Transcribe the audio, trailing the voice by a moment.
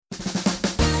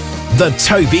The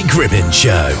Toby Gribbin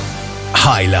Show.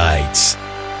 Highlights.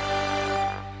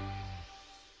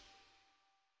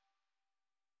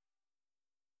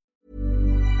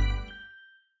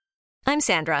 I'm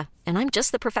Sandra, and I'm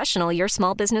just the professional your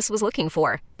small business was looking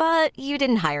for. But you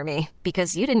didn't hire me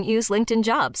because you didn't use LinkedIn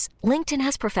Jobs. LinkedIn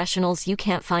has professionals you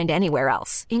can't find anywhere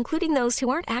else, including those who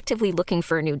aren't actively looking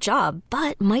for a new job,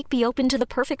 but might be open to the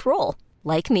perfect role,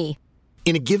 like me.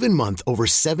 In a given month, over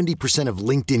 70% of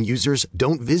LinkedIn users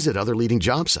don't visit other leading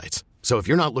job sites. So if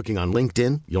you're not looking on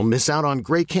LinkedIn, you'll miss out on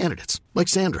great candidates like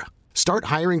Sandra. Start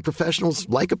hiring professionals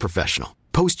like a professional.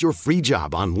 Post your free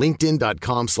job on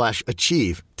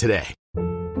linkedin.com/achieve today.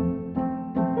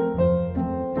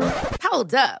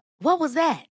 Hold up. What was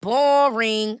that?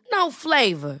 Boring. No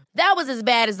flavor. That was as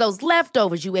bad as those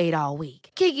leftovers you ate all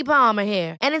week. Keke Palmer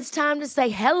here, and it's time to say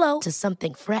hello to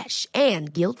something fresh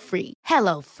and guilt-free.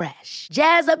 Hello Fresh.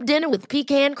 Jazz up dinner with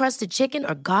pecan-crusted chicken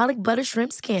or garlic butter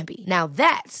shrimp scampi. Now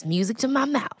that's music to my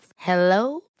mouth.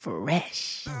 Hello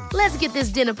Fresh. Let's get this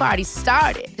dinner party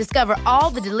started. Discover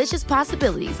all the delicious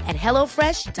possibilities at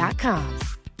hellofresh.com.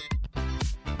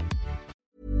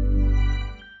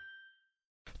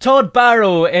 Todd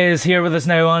Barrow is here with us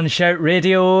now on Shout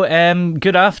Radio.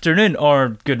 Good afternoon, or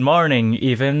good morning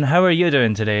even. How are you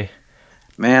doing today?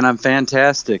 Man, I'm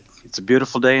fantastic. It's a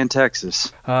beautiful day in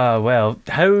Texas. Well,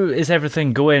 how is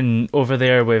everything going over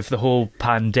there with the whole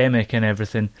pandemic and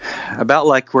everything? About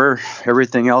like where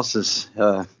everything else has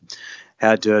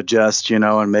had to adjust,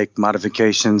 and make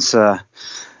modifications.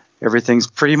 Everything's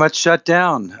pretty much shut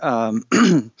down.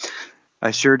 I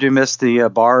sure do miss the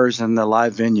bars and the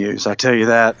live venues, I tell you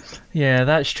that. Yeah,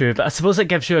 that's true. But I suppose it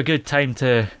gives you a good time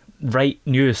to write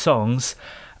new songs,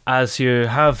 as you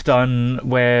have done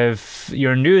with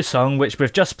your new song, which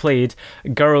we've just played,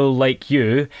 Girl Like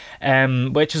You,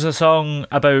 which is a song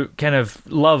about kind of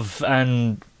love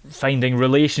and finding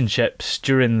relationships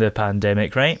during the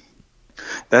pandemic, right?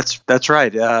 That's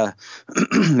right.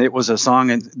 It was a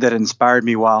song that inspired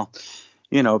me while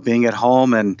being at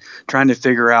home and trying to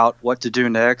figure out what to do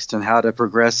next and how to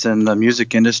progress in the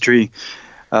music industry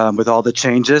with all the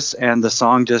changes. And the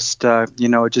song just,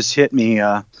 it just hit me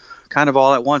kind of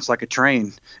all at once like a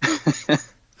train.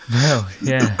 Well,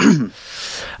 yeah.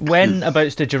 When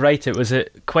abouts did you write it? Was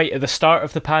it quite at the start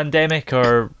of the pandemic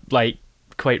or like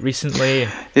quite recently?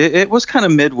 It was kind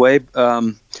of midway.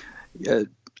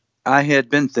 I had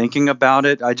been thinking about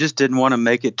it. I just didn't want to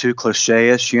make it too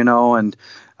cliche-ish, and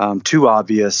too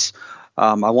obvious.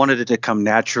 I wanted it to come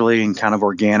naturally and kind of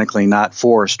organically, not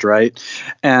forced, right?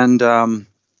 And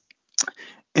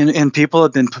people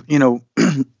have been,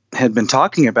 had been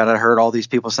talking about it. I heard all these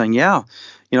people saying, yeah,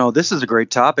 this is a great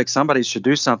topic. Somebody should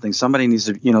do something. Somebody needs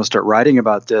to, start writing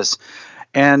about this.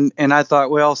 And I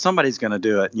thought, well, somebody's going to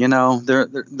do it.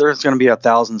 There's going to be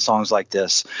 1,000 songs like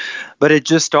this. But it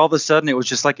just, all of a sudden, it was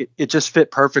just like, it just fit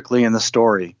perfectly in the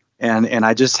story. And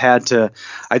I just had to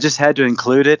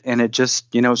include it, and it just,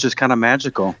 it's just kind of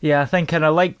magical. Yeah, I think, and I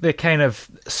like the kind of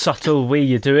subtle way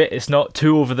you do it. It's not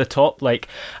too over the top. Like,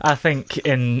 I think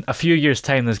in a few years'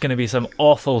 time, there's going to be some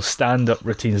awful stand-up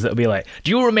routines that'll be like, do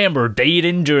you remember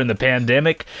dating during the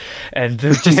pandemic? And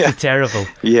they'll just be terrible.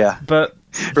 Yeah. But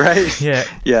right. Yeah.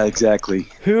 Yeah, exactly.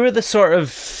 Who are the sort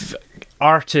of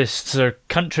artists or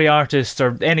country artists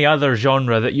or any other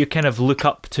genre that you kind of look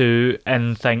up to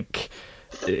and think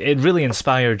it really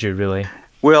inspired you, really?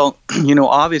 Well,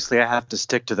 obviously I have to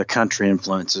stick to the country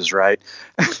influences, right?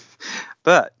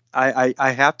 But I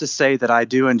have to say that I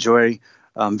do enjoy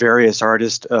various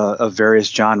artists of various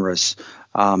genres,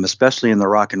 especially in the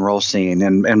rock and roll scene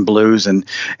and blues. And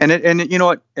you know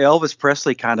what? Elvis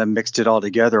Presley kind of mixed it all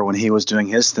together when he was doing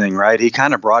his thing, right? He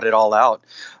kind of brought it all out,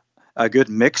 a good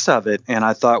mix of it. And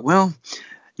I thought, well,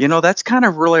 that's kind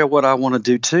of really what I want to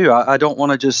do too. I don't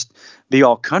want to just be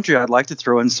all country. I'd like to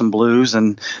throw in some blues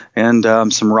and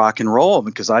some rock and roll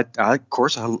because I of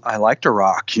course I like to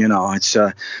rock. It's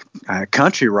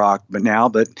country rock, but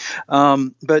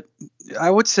I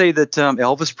would say that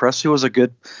Elvis Presley was a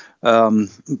good, a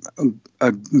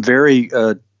very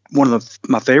one of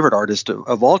my favorite artists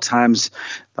of all times.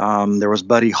 There was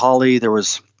Buddy Holly. There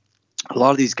was a lot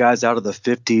of these guys out of the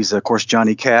 50s. Of course,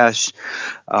 Johnny Cash.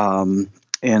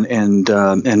 And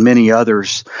many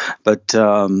others, but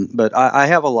I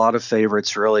have a lot of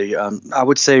favorites really. I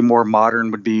would say more modern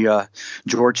would be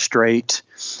George Strait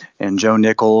and Joe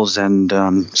Nichols and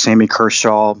Sammy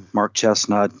Kershaw, Mark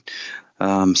Chestnut,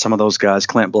 some of those guys,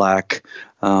 Clint Black,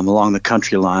 along the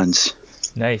country lines.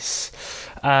 Nice.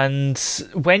 And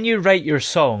when you write your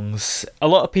songs, a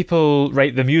lot of people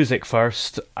write the music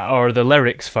first or the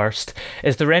lyrics first.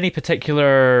 Is there any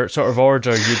particular sort of order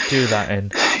you do that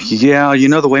in? Yeah,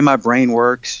 the way my brain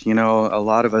works, a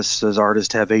lot of us as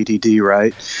artists have ADD,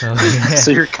 right? Oh, yeah.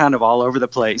 So you're kind of all over the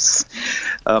place.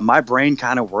 My brain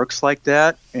kind of works like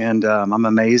that, and I'm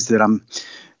amazed that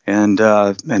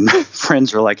and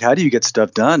friends are like, how do you get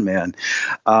stuff done, man?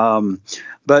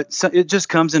 But it just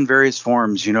comes in various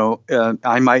forms.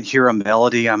 I might hear a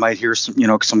melody, I might hear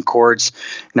some chords,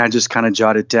 and I just kind of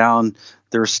jot it down.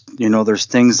 There's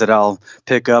things that I'll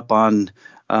pick up on,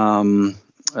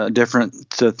 different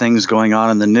things going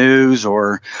on in the news,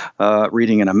 or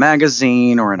reading in a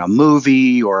magazine or in a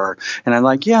movie, and I'm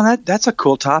like, yeah, that's a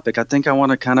cool topic. I think I want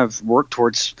to kind of work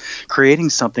towards creating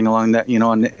something along that,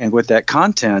 and with that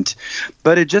content.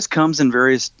 But it just comes in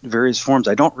various forms.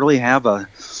 I don't really have a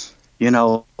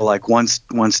like one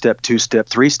step, 2 step,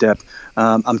 3 step,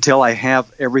 until I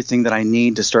have everything that I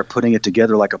need to start putting it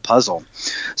together like a puzzle.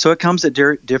 So it comes at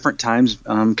different times,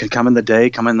 can come in the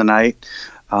day, come in the night.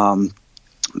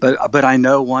 But I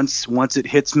know once it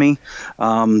hits me,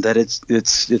 that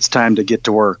it's time to get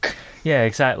to work. Yeah,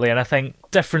 exactly. And I think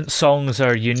different songs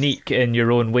are unique in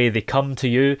your own way. They come to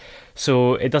you.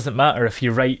 So it doesn't matter if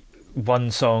you write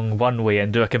one song one way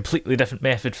and do a completely different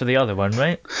method for the other one,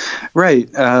 right?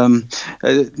 Right. There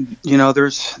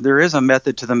is a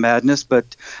method to the madness,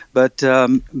 but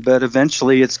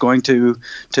eventually it's going to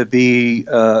be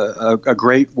a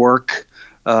great work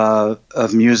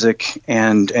of music,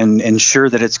 and ensure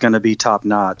that it's going to be top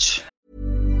notch.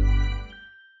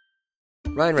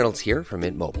 Ryan Reynolds here from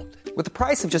Mint Mobile. With the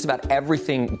price of just about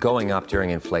everything going up during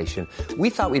inflation, we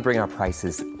thought we'd bring our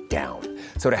prices down.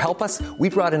 So to help us, we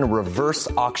brought in a reverse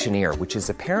auctioneer, which is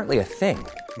apparently a thing.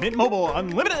 Mint Mobile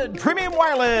Unlimited Premium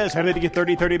Wireless. How to get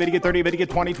 30, 30, bit to get 30, bit to get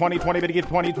 20, 20, 20, bit to get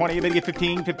 20, 20, bit to get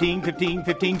 15, 15, 15,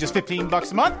 15, just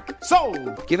 $15 a month?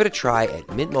 Sold! Give it a try at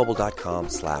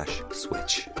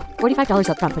mintmobile.com/switch. $45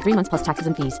 up front for 3 months plus taxes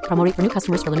and fees. Promo rate for new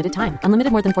customers for limited time.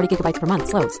 Unlimited more than 40 gigabytes per month.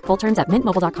 Slows full terms at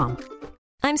mintmobile.com.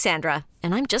 I'm Sandra,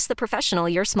 and I'm just the professional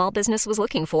your small business was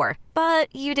looking for.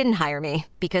 But you didn't hire me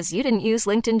because you didn't use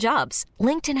LinkedIn Jobs.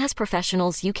 LinkedIn has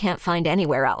professionals you can't find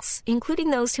anywhere else,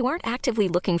 including those who aren't actively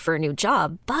looking for a new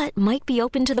job, but might be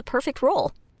open to the perfect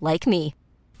role, like me.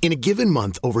 In a given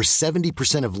month, over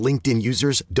 70% of LinkedIn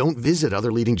users don't visit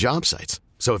other leading job sites.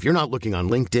 So if you're not looking on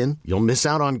LinkedIn, you'll miss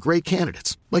out on great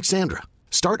candidates like Sandra.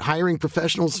 Start hiring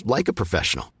professionals like a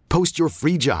professional. Post your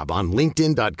free job on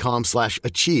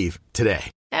linkedin.com/achieve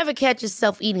today. Ever catch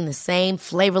yourself eating the same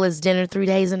flavorless dinner 3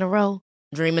 days in a row?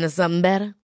 Dreaming of something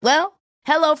better? Well,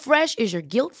 HelloFresh is your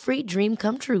guilt-free dream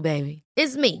come true, baby.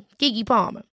 It's me, Keke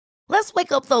Palmer. Let's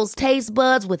wake up those taste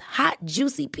buds with hot,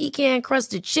 juicy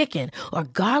pecan-crusted chicken or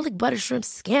garlic butter shrimp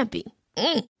scampi.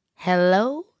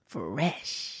 Hello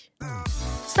Fresh.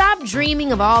 Stop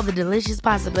dreaming of all the delicious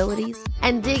possibilities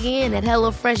and dig in at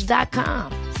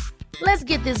HelloFresh.com. Let's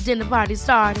get this dinner party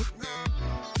started.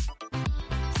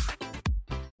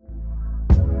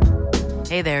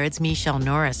 Hey there, it's Michelle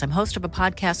Norris. I'm host of a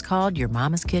podcast called Your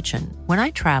Mama's Kitchen. When I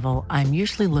travel, I'm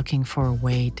usually looking for a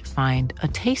way to find a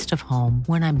taste of home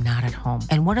when I'm not at home.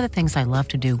 And one of the things I love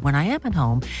to do when I am at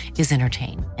home is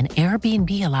entertain. And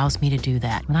Airbnb allows me to do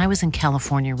that. When I was in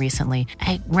California recently,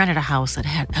 I rented a house that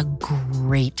had a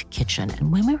great kitchen.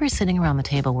 And when we were sitting around the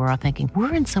table, we're all thinking,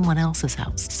 we're in someone else's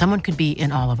house. Someone could be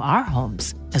in all of our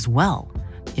homes as well.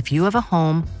 If you have a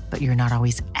home, but you're not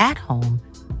always at home,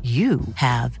 you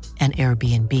have an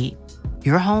Airbnb.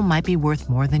 Your home might be worth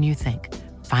more than you think.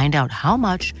 Find out how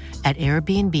much at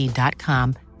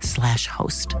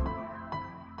airbnb.com/host.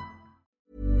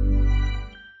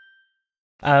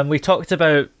 We talked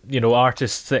about,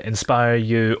 artists that inspire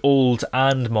you, old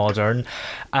and modern,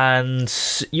 and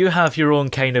you have your own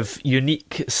kind of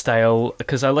unique style,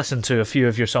 because I listened to a few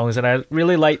of your songs and I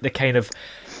really like the kind of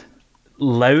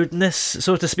loudness,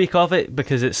 so to speak, of it,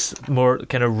 because it's more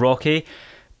kind of rocky.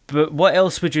 But what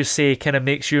else would you say kind of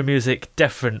makes your music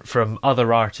different from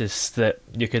other artists that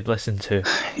you could listen to?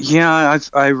 Yeah,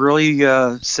 I really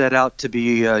set out to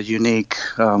be unique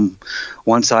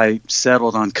once I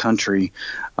settled on country,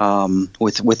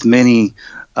 with many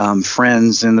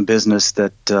friends in the business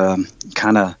that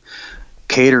kind of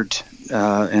catered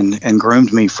and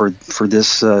groomed me for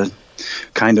this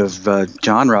kind of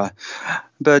genre.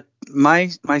 But my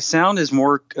sound is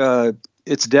more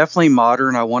it's definitely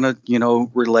modern. I want to,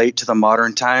 relate to the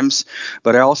modern times,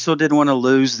 but I also didn't want to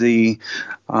lose the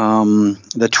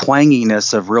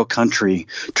twanginess of real country,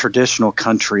 traditional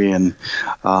country, and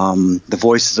the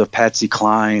voices of Patsy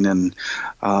Cline and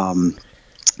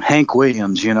Hank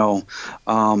Williams. I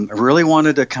really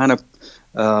wanted to kind of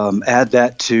add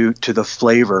that to the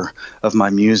flavor of my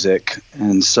music.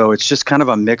 And so it's just kind of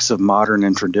a mix of modern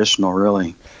and traditional,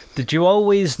 really. Did you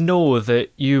always know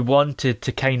that you wanted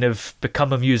to kind of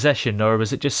become a musician, or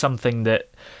was it just something that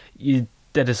you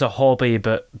did as a hobby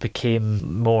but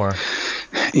became more?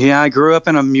 Yeah, I grew up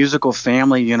in a musical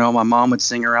family. You know, my mom would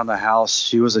sing around the house.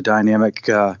 She was a dynamic.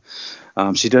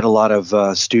 She did a lot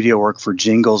of studio work for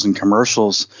jingles and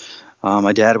commercials.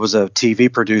 My dad was a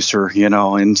TV producer, you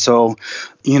know, and so,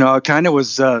 you know, I kind of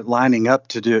was lining up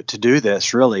to do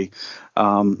this, really.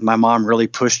 My mom really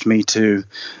pushed me to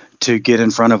get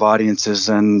in front of audiences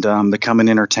and become an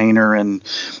entertainer and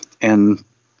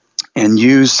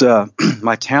use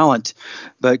my talent.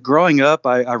 But growing up,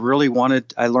 I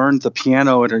learned the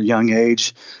piano at a young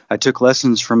age. I took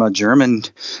lessons from a German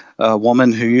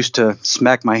woman who used to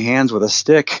smack my hands with a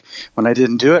stick when I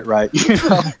didn't do it right. You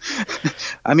know,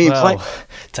 I mean,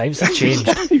 times have changed,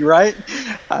 right?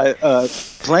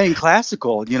 Playing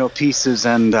classical, you know, pieces,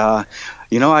 and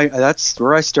you know, that's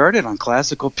where I started on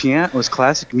classical piano. Was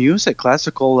classic music,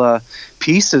 classical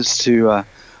pieces to.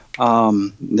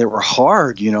 They were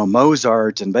hard, you know,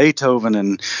 Mozart and Beethoven,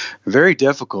 and very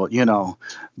difficult, you know.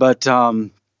 But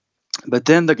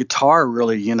then the guitar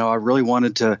really, you know,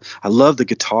 I love the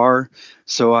guitar.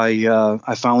 So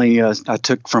I finally I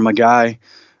took from a guy.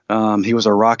 He was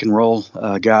a rock and roll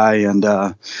guy, and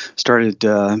started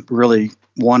really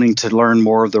wanting to learn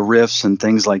more of the riffs and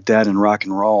things like that in rock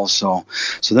and roll. So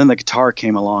then the guitar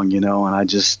came along, you know, and I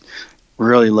just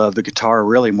really love the guitar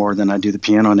really more than I do the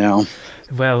piano now.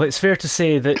 Well, it's fair to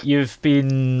say that you've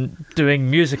been doing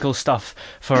musical stuff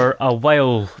for a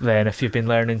while then, if you've been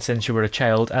learning since you were a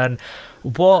child. And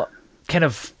what kind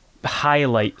of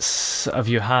highlights have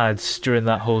you had during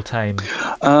that whole time?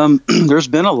 There's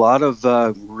been a lot of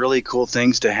really cool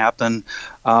things to happen.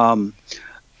 One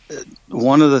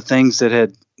of the things that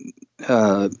had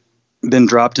been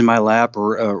dropped in my lap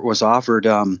or was offered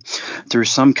through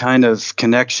some kind of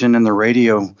connection in the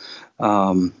radio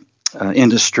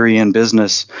industry and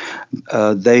business.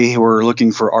 They were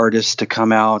looking for artists to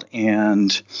come out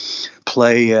and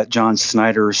play at John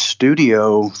Snyder's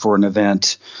studio for an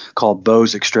event called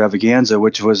Bo's Extravaganza,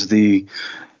 which was the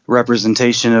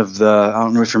representation of I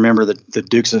don't know if you remember the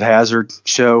Dukes of Hazzard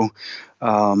show.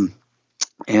 But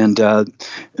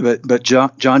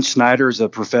John Snyder is a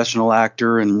professional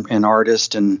actor and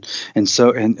artist, and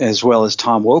as well as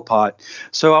Tom Wopat.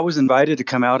 So I was invited to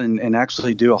come out and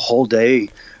actually do a whole day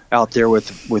out there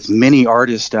with many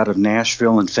artists out of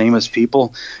Nashville and famous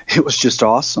people. It was just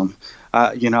awesome.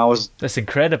 You know, that's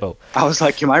incredible. I was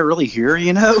like, am I really here?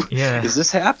 You know, yeah. Is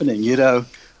this happening? You know,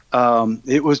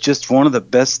 it was just one of the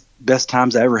best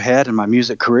times I ever had in my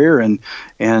music career, and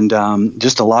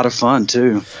just a lot of fun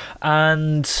too.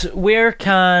 And where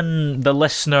can the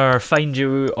listener find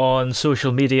you on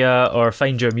social media or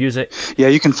find your music? Yeah,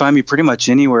 you can find me pretty much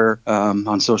anywhere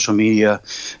on social media,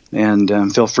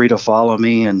 and feel free to follow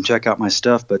me and check out my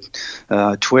stuff. But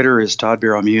Twitter is Todd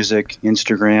Barrow Music,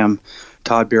 Instagram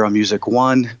Todd Barrow Music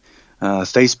 1,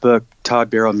 Facebook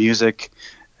Todd Barrow Music,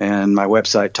 and my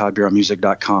website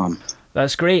toddbarrowmusic.com.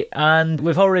 That's great. And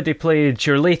we've already played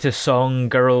your latest song,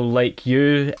 Girl Like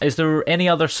You. Is there any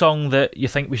other song that you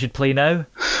think we should play now?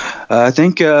 I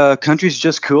think Country's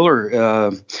Just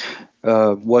Cooler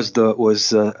was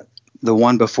the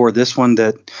one before this one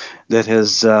that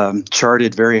has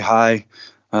charted very high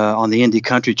on the indie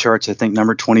country charts. I think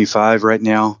number 25 right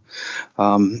now.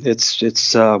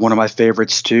 It's one of my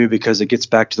favorites too, because it gets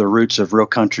back to the roots of real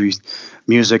country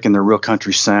music and the real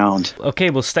country sound. Okay,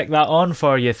 we'll stick that on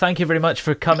for you. Thank you very much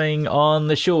for coming on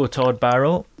the show, Todd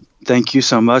Barrow. Thank you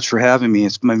so much for having me.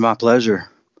 It's been my pleasure.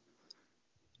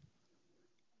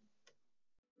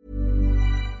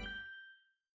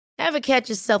 Ever catch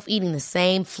yourself eating the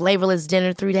same flavorless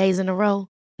dinner 3 days in a row?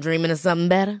 Dreaming of something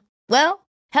better? Well,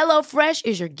 HelloFresh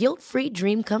is your guilt-free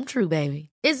dream come true, baby.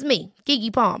 It's me,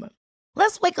 Keke Palmer.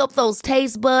 Let's wake up those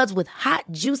taste buds with hot,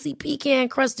 juicy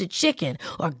pecan-crusted chicken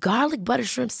or garlic butter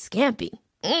shrimp scampi.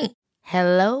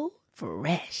 Hello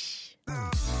Fresh.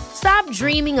 Stop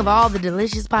dreaming of all the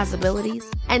delicious possibilities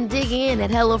and dig in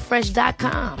at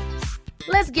HelloFresh.com.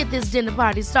 Let's get this dinner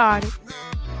party started.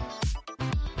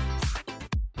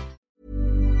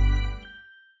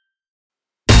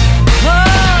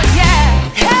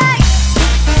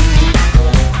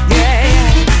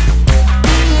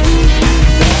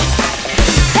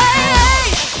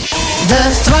 The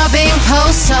throbbing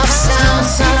pulse of sound.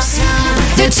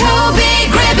 The Toby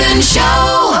Gribbon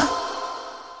Show.